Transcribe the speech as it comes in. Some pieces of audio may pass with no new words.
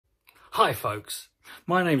Hi folks,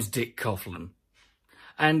 my name's Dick Coughlin,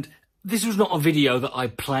 and this was not a video that I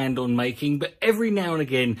planned on making, but every now and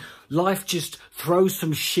again life just throws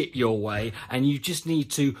some shit your way and you just need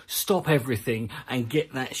to stop everything and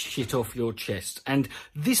get that shit off your chest. And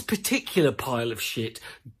this particular pile of shit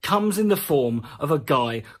comes in the form of a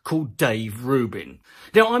guy called Dave Rubin.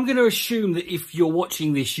 Now, I'm going to assume that if you're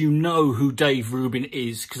watching this, you know who Dave Rubin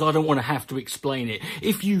is, because I don't want to have to explain it.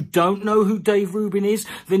 If you don't know who Dave Rubin is,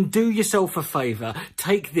 then do yourself a favour.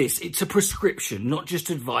 Take this. It's a prescription, not just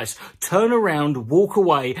advice. Turn around, walk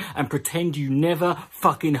away, and pretend you never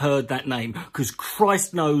fucking heard that name, because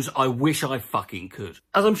Christ knows I wish I fucking could.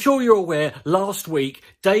 As I'm sure you're aware, last week,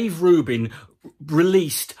 Dave Rubin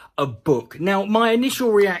released a book. Now, my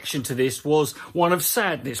initial reaction to this was one of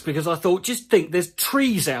sadness, because I thought, just think, there's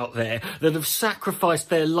trees out there that have sacrificed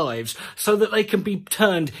their lives so that they can be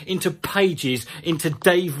turned into pages into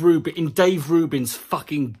Dave Rubin's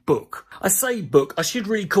fucking book. I say book, I should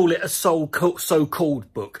really call it a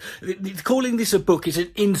so-called book. Calling this a book is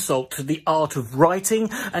an insult to the art of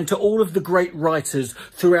writing and to all of the great writers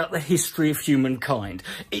throughout the history of humankind.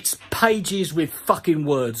 It's pages with fucking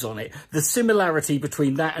words on it. The similarity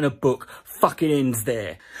between that and a book fucking ends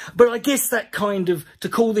there. But I guess that kind of, to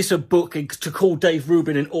call this a book and to call Dave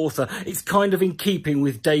Rubin an author, it's kind of in keeping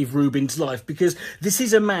with Dave Rubin's life, because this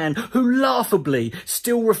is a man who laughably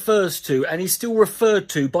still refers to, and is still referred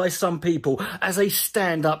to by some people, as a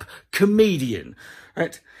stand-up comedian.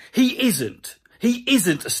 Right? He isn't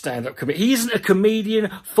a stand-up comedian. He isn't a comedian,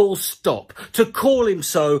 full stop. To call him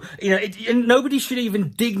so, you know, and nobody should even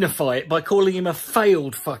dignify it by calling him a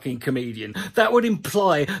failed fucking comedian. That would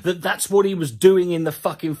imply that that's what he was doing in the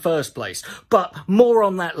fucking first place. But more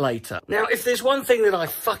on that later. Now, if there's one thing that I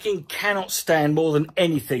fucking cannot stand more than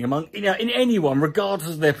anything among, you know, in anyone, regardless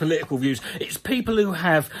of their political views, it's people who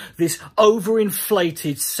have this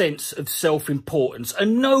overinflated sense of self-importance.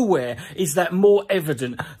 And nowhere is that more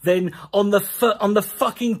evident than on the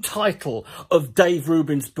fucking title of Dave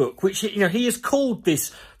Rubin's book, which, you know, he has called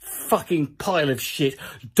this fucking pile of shit,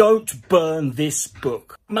 Don't Burn This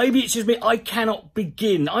Book. Maybe it's just me, I cannot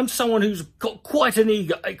begin. I'm someone who's got quite an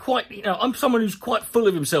ego, I'm someone who's quite full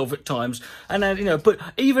of himself at times, and you know, but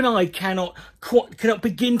even I cannot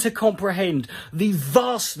begin to comprehend the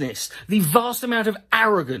vast amount of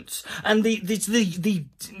arrogance and the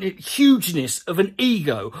hugeness of an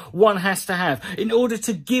ego one has to have in order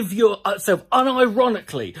to give yourself,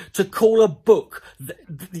 unironically, to call a book,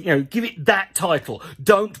 you know, give it that title,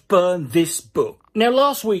 Don't Burn This Book. Now,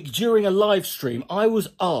 last week, during a live stream, I was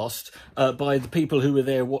asked by the people who were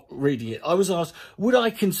there reading it, I was asked, would I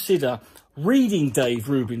consider reading Dave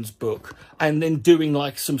Rubin's book and then doing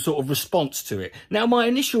like some sort of response to it. Now, my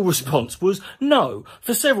initial response was no,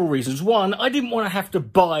 for several reasons. One, I didn't want to have to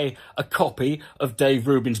buy a copy of Dave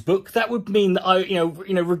Rubin's book. That would mean that you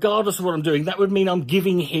know, regardless of what I'm doing, that would mean I'm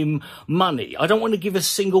giving him money. I don't want to give a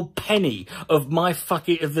single penny of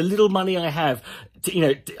the little money I have. You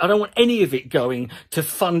know, I don't want any of it going to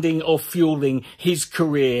funding or fueling his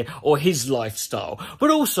career or his lifestyle.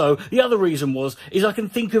 But also, the other reason is I can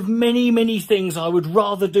think of many things I would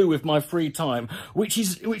rather do with my free time, which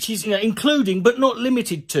is, you know, including but not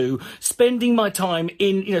limited to spending my time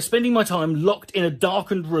locked in a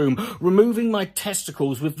darkened room, removing my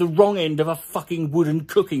testicles with the wrong end of a fucking wooden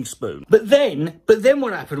cooking spoon. But then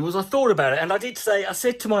what happened was I thought about it, and I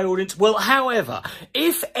said to my audience, well, however,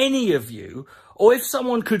 if any of you, or if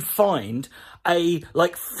someone could find a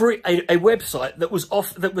website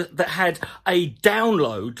that had a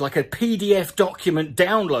download, like a PDF document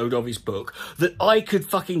download of his book that I could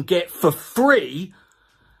fucking get for free,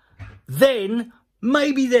 then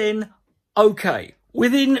okay.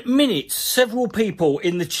 Within minutes, several people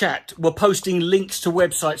in the chat were posting links to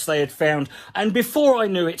websites they had found, and before I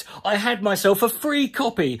knew it, I had myself a free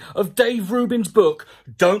copy of Dave Rubin's book,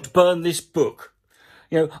 Don't Burn This Book.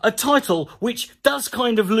 You know, a title which does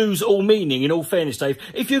kind of lose all meaning, in all fairness, Dave,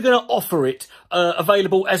 if you're going to offer it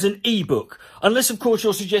available as an ebook. Unless, of course,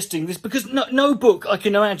 you're suggesting this, because no book, I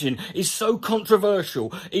can imagine, is so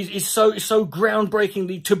controversial, is so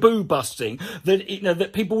groundbreakingly taboo-busting that, you know,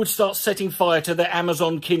 that people would start setting fire to their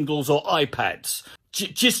Amazon Kindles or iPads.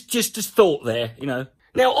 Just as thought there, you know.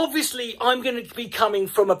 Now, obviously, I'm going to be coming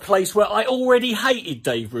from a place where I already hated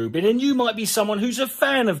Dave Rubin, and you might be someone who's a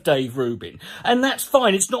fan of Dave Rubin. And that's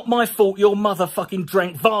fine. It's not my fault your mother fucking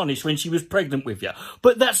drank varnish when she was pregnant with you.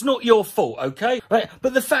 But that's not your fault, okay? Right?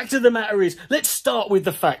 But the fact of the matter is, let's start with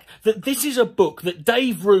the fact that this is a book that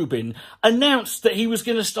Dave Rubin announced that he was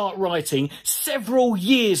going to start writing several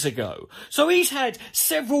years ago. So he's had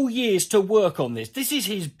several years to work on this. This is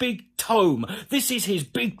his big tome. This is his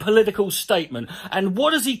big political statement. And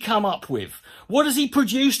what has he come up with? What has he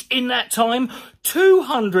produced in that time?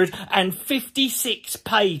 256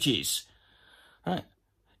 pages. Right?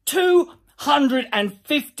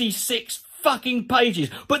 256 fucking pages.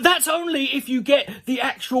 But that's only if you get the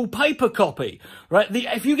actual paper copy, right?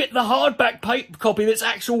 If you get the hardback paper copy that's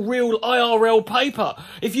actual real IRL paper,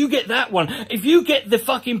 if you get that one, if you get the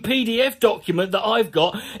fucking PDF document that I've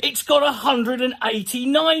got, it's got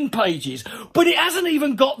 189 pages. But it hasn't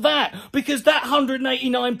even got that, because that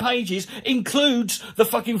 189 pages includes the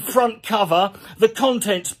fucking front cover, the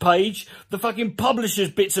contents page, the fucking publisher's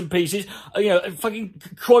bits and pieces, you know, fucking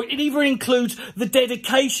quote. It even includes the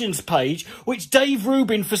dedications page, which Dave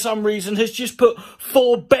Rubin, for some reason, has just put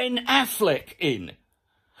for Ben Affleck in.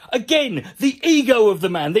 Again, the ego of the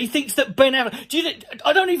man. He thinks that Ben Affleck...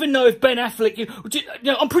 I don't even know if Ben Affleck...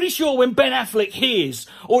 I'm pretty sure when Ben Affleck hears,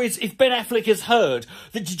 or if Ben Affleck has heard,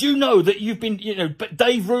 that did you know that you've been... You know,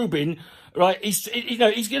 Dave Rubin... Right, he's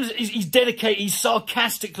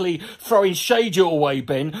sarcastically throwing shade your way,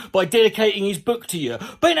 Ben, by dedicating his book to you.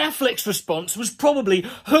 Ben Affleck's response was probably,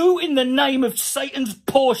 who in the name of Satan's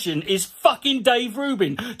portion is fucking Dave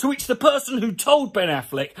Rubin? To which the person who told Ben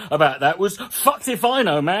Affleck about that was, fucked if I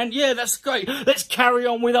know, man. Yeah, that's great. Let's carry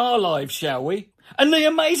on with our lives, shall we? And the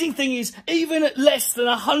amazing thing is, even at less than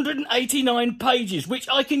 189 pages, which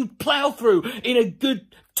I can plough through in a good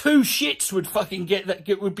 2 shits would fucking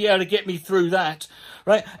would be able to get me through that,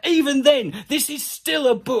 right? Even then, this is still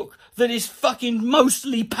a book that is fucking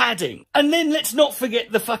mostly padding. And then let's not forget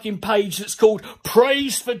the fucking page that's called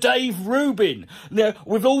Praise for Dave Rubin. Now,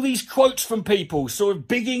 with all these quotes from people sort of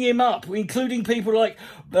bigging him up, including people like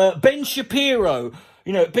Ben Shapiro.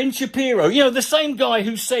 You know, Ben Shapiro, you know, the same guy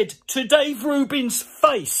who said to Dave Rubin's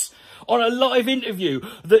face on a live interview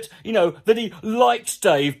that, you know, that he likes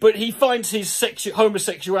Dave, but he finds his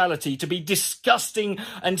homosexuality to be disgusting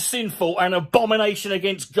and sinful and abomination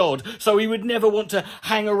against God, so he would never want to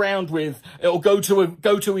hang around with or go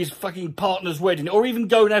to his fucking partner's wedding, or even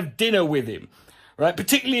go and have dinner with him, right?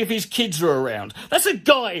 Particularly if his kids are around. That's a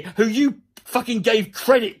guy who you fucking gave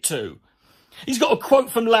credit to. He's got a quote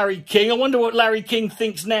from Larry King. I wonder what Larry King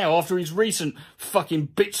thinks now after his recent fucking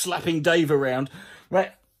bitch-slapping Dave around.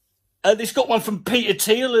 Right? It's got one from Peter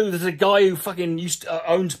Thiel, who's a guy who fucking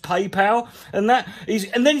owns PayPal, and then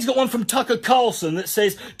he's got one from Tucker Carlson that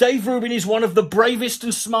says, Dave Rubin is one of the bravest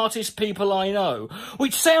and smartest people I know.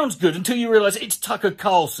 Which sounds good until you realise it's Tucker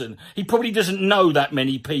Carlson. He probably doesn't know that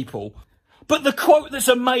many people. But the quote that's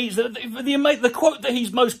amazing, the quote that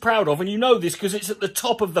he's most proud of, and you know this because it's at the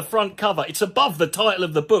top of the front cover, it's above the title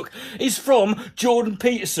of the book, is from Jordan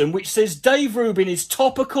Peterson, which says, Dave Rubin is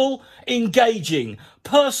topical, engaging,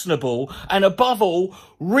 personable, and above all,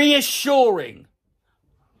 reassuring.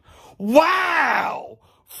 Wow!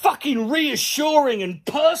 Fucking reassuring and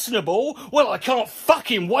personable. Well, I can't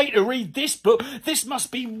fucking wait to read this book. This must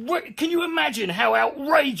be... Can you imagine how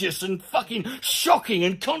outrageous and fucking shocking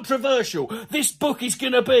and controversial this book is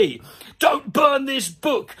going to be? Don't burn this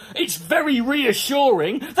book. It's very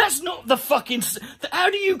reassuring. That's not the fucking... How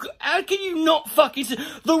can you not fucking...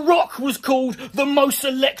 The Rock was called the most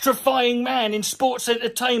electrifying man in sports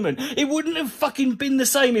entertainment. It wouldn't have fucking been the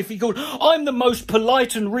same if he called, I'm the most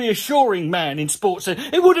polite and reassuring man in sports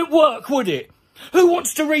entertainment. It wouldn't work, would it? Who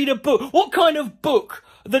wants to read a book? What kind of book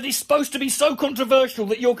that is supposed to be so controversial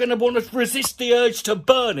that you're going to want to resist the urge to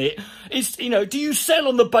burn it is, you know, do you sell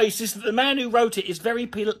on the basis that the man who wrote it is very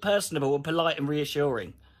personable and polite and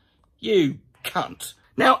reassuring? You cunt.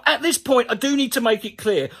 Now, at this point, I do need to make it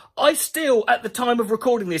clear, I still, at the time of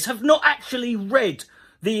recording this, have not actually read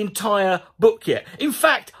the entire book yet. In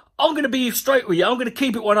fact, I'm going to be straight with you. I'm going to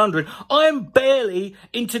keep it 100. I am barely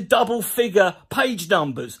into double-figure page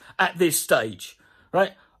numbers at this stage,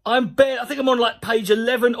 right? I think I'm on like page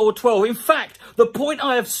 11 or 12. In fact, the point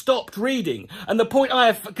I have stopped reading, and the point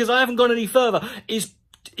because I haven't gone any further, is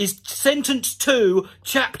sentence 2,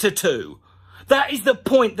 chapter 2. That is the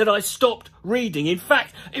point that I stopped reading. In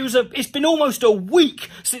fact, it's been almost a week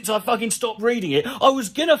since I fucking stopped reading it. I was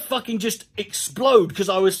gonna fucking just explode because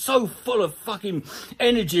I was so full of fucking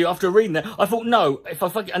energy after reading that. I thought, no,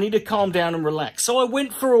 I need to calm down and relax. So I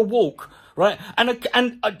went for a walk, right?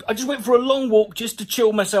 And I just went for a long walk just to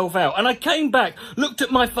chill myself out. And I came back, looked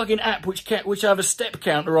at my fucking app, which I have a step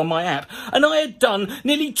counter on my app, and I had done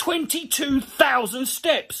nearly 22,000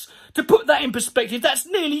 steps. To put that in perspective, that's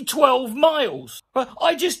nearly 12 miles.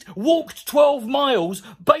 I just walked 12 miles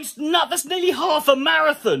that's nearly half a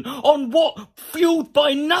marathon on what? Fueled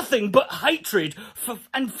by nothing but hatred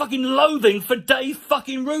and fucking loathing for Dave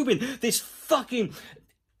fucking Rubin. This fucking...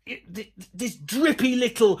 this drippy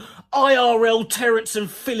little IRL Terence and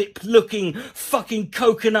Phillip looking fucking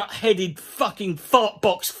coconut headed fucking fart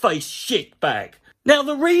box face shitbag. Now,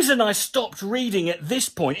 the reason I stopped reading at this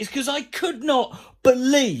point is because I could not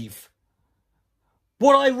believe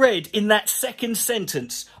what I read in that second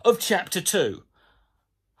sentence of chapter 2.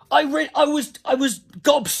 I was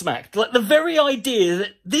gobsmacked. Like, the very idea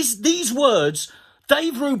that these words,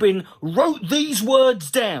 Dave Rubin wrote these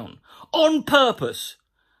words down on purpose,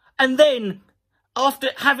 and then, after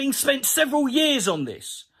having spent several years on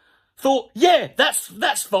this, thought, yeah,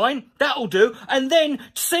 that's fine, that'll do, and then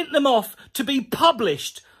sent them off to be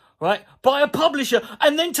published, right, by a publisher,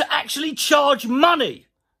 and then to actually charge money.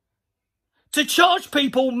 To charge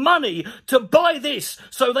people money to buy this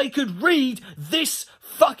so they could read this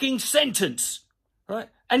fucking sentence, right?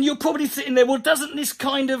 And you're probably sitting there, well,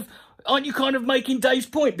 aren't you kind of making Dave's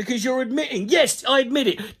point? Because you're admitting, yes, I admit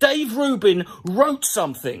it, Dave Rubin wrote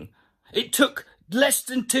something. It took less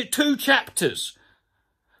than two chapters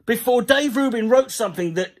before Dave Rubin wrote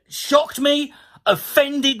something that shocked me,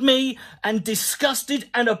 offended me, and disgusted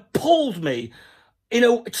and appalled me,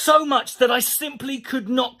 so much that I simply could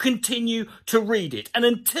not continue to read it. And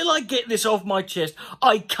until I get this off my chest,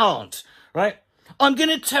 I can't, right? I'm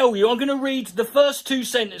going to read the first 2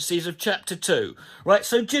 sentences of chapter 2, right?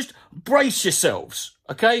 So just brace yourselves,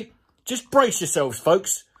 okay? Just brace yourselves,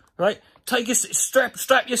 folks, right?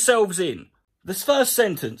 Strap yourselves in. This first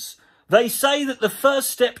sentence, they say that the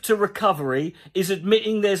first step to recovery is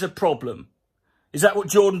admitting there's a problem. Is that what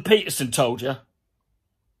Jordan Peterson told you?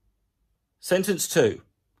 Sentence 2.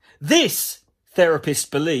 This, therapists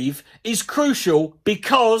believe, is crucial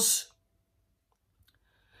because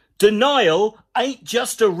denial ain't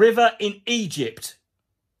just a river in Egypt.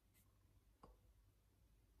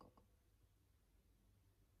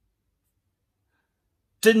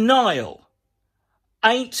 Denial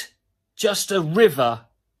ain't just a river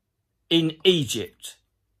in Egypt.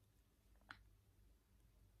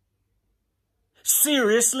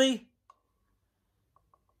 Seriously?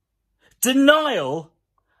 Denial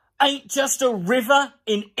ain't just a river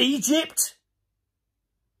in Egypt?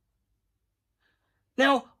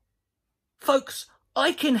 Now, folks,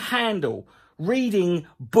 I can handle reading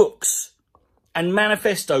books and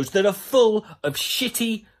manifestos that are full of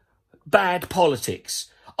shitty, bad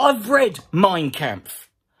politics. I've read Mein Kampf.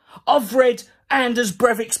 I've read Anders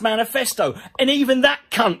Breivik's manifesto, and even that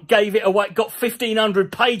cunt gave it away, got 1,500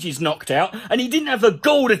 pages knocked out, and he didn't have the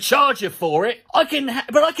gall to charge you for it.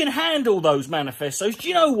 But I can handle those manifestos. Do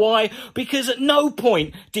you know why? Because at no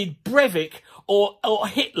point did Breivik or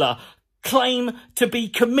Hitler claim to be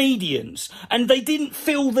comedians, and they didn't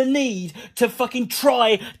feel the need to fucking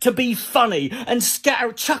try to be funny and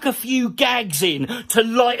chuck a few gags in to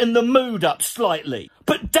lighten the mood up slightly.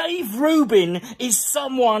 But Dave Rubin is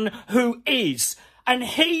someone who is. And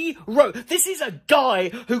he wrote, this is a guy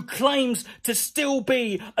who claims to still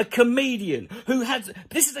be a comedian,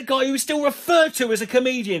 this is a guy who is still referred to as a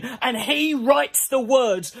comedian, and he writes the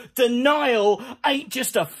words, denial ain't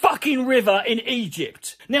just a fucking river in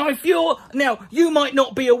Egypt. Now, you might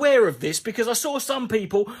not be aware of this, because I saw some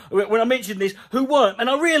people, when I mentioned this, who weren't,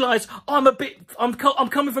 and I realised I'm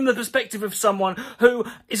coming from the perspective of someone who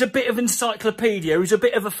is a bit of encyclopedia, who's a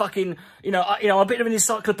bit of a fucking, a bit of an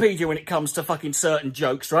encyclopedia when it comes to fucking certain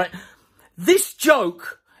jokes, right? This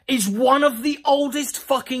joke is one of the oldest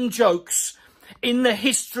fucking jokes in the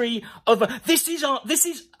history of this is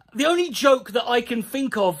the only joke that I can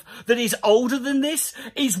think of that is older than this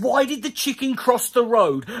is why did the chicken cross the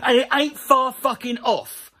road? And it ain't far fucking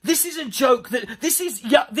off. This is a joke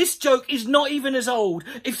this joke is not even as old.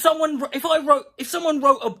 If someone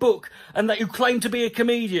wrote a book and who claimed to be a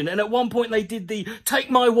comedian, and at one point they did the "Take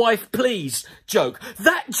my wife, please" joke,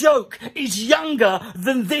 that joke is younger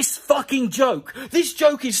than this fucking joke. This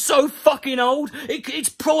joke is so fucking old. It's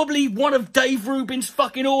probably one of Dave Rubin's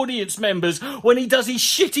fucking audience members when he does his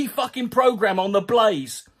shitty fucking program on the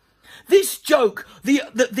Blaze. This joke, the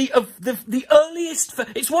earliest,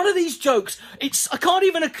 it's one of these jokes, I can't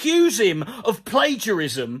even accuse him of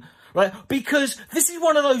plagiarism, right? Because this is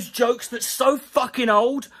one of those jokes that's so fucking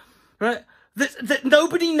old, right? That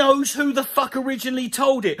nobody knows who the fuck originally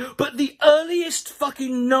told it. But the earliest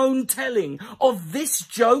fucking known telling of this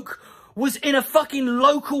joke was in a fucking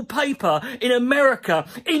local paper in America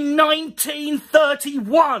in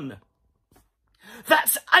 1931.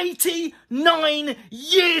 That's 89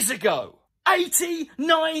 years ago.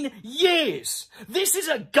 89 years. This is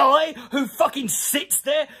a guy who fucking sits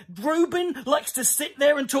there. Rubin likes to sit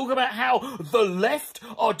there and talk about how the left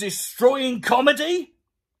are destroying comedy.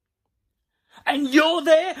 And you're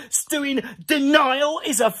there doing denial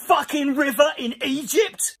is a fucking river in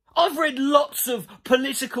Egypt? I've read lots of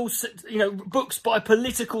political, books by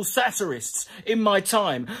political satirists in my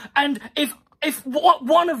time. And if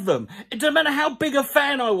one of them, it doesn't matter how big a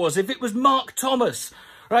fan I was, if it was Mark Thomas,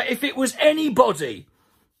 right, if it was anybody,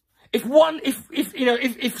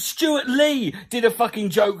 if Stuart Lee did a fucking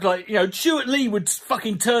joke, like, Stuart Lee would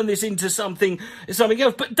fucking turn this into something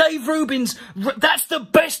else. But Dave Rubin's, that's the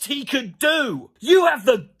best he could do. You have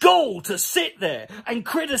the gall to sit there and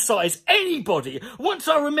criticise anybody. Once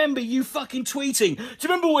I remember you fucking tweeting, do you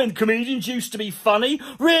remember when comedians used to be funny?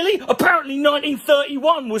 Really? Apparently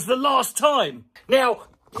 1931 was the last time. Now,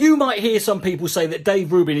 you might hear some people say that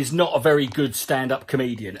Dave Rubin is not a very good stand-up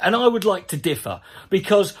comedian, and I would like to differ,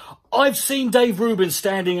 because I've seen Dave Rubin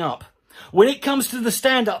standing up. When it comes to the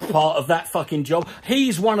stand-up part of that fucking job,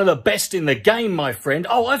 he's one of the best in the game, my friend.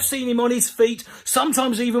 Oh, I've seen him on his feet,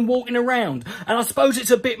 sometimes even walking around. And I suppose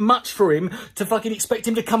it's a bit much for him to fucking expect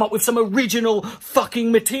him to come up with some original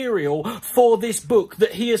fucking material for this book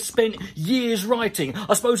that he has spent years writing.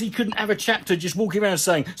 I suppose he couldn't have a chapter just walking around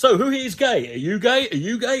saying, so who here is gay? Are you gay? Are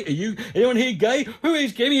you gay? Anyone here gay? Who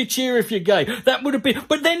is? Give me a cheer if you're gay. That would have been,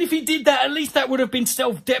 but then if he did that, at least that would have been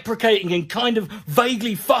self-deprecating and kind of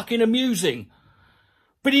vaguely fucking amusing.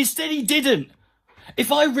 But instead he didn't.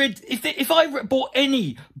 If I bought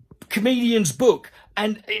any comedian's book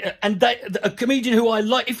and a comedian who I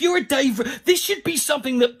like, if you're a this should be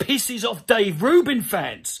something that pisses off Dave Rubin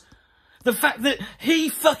fans. The fact that he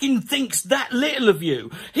fucking thinks that little of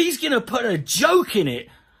you. He's gonna put a joke in it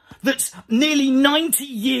that's nearly 90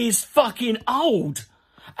 years fucking old.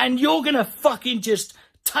 And you're gonna fucking just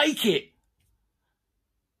take it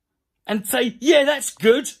and say, yeah, that's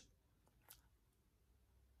good.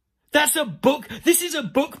 That's a book. This is a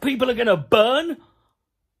book people are going to burn.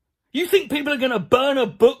 You think people are going to burn a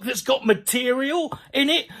book that's got material in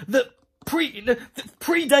it that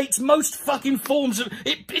predates most fucking forms of...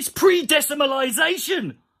 It's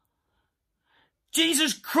pre-decimalisation.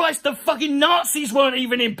 Jesus Christ, the fucking Nazis weren't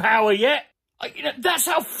even in power yet. That's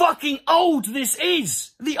how fucking old this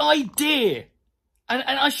is. The idea. And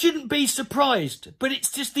I shouldn't be surprised, but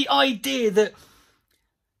it's just the idea that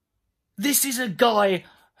this is a guy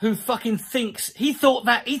who fucking thinks, he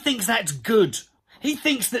thinks that's good. He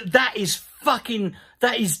thinks that is fucking,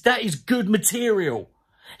 that is good material.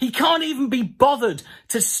 He can't even be bothered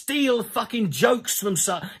to steal fucking jokes from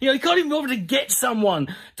some, he can't even bother to get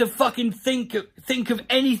someone to fucking think of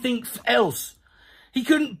anything else. He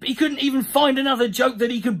couldn't even find another joke that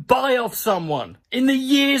he could buy off someone in the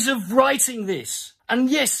years of writing this. And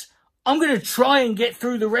yes, I'm going to try and get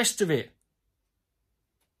through the rest of it.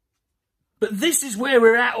 But this is where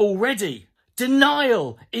we're at already.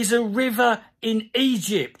 Denial is a river in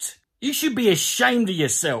Egypt. You should be ashamed of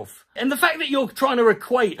yourself. And the fact that you're trying to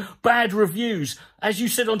equate bad reviews, as you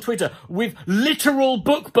said on Twitter, with literal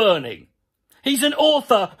book burning. He's an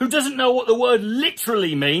author who doesn't know what the word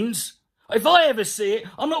literally means. If I ever see it,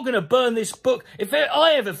 I'm not going to burn this book. If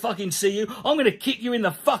I ever fucking see you, I'm going to kick you in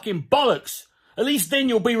the fucking bollocks. At least then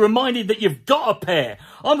you'll be reminded that you've got a pair.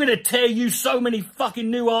 I'm going to tear you so many fucking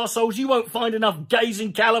new arseholes you won't find enough gays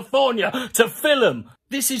in California to fill them.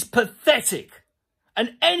 This is pathetic.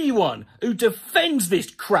 And anyone who defends this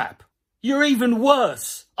crap, you're even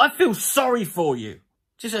worse. I feel sorry for you.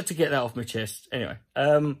 Just had to get that off my chest. Anyway,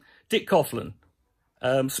 Dick Coughlin.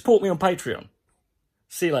 Support me on Patreon.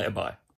 See you later, bye.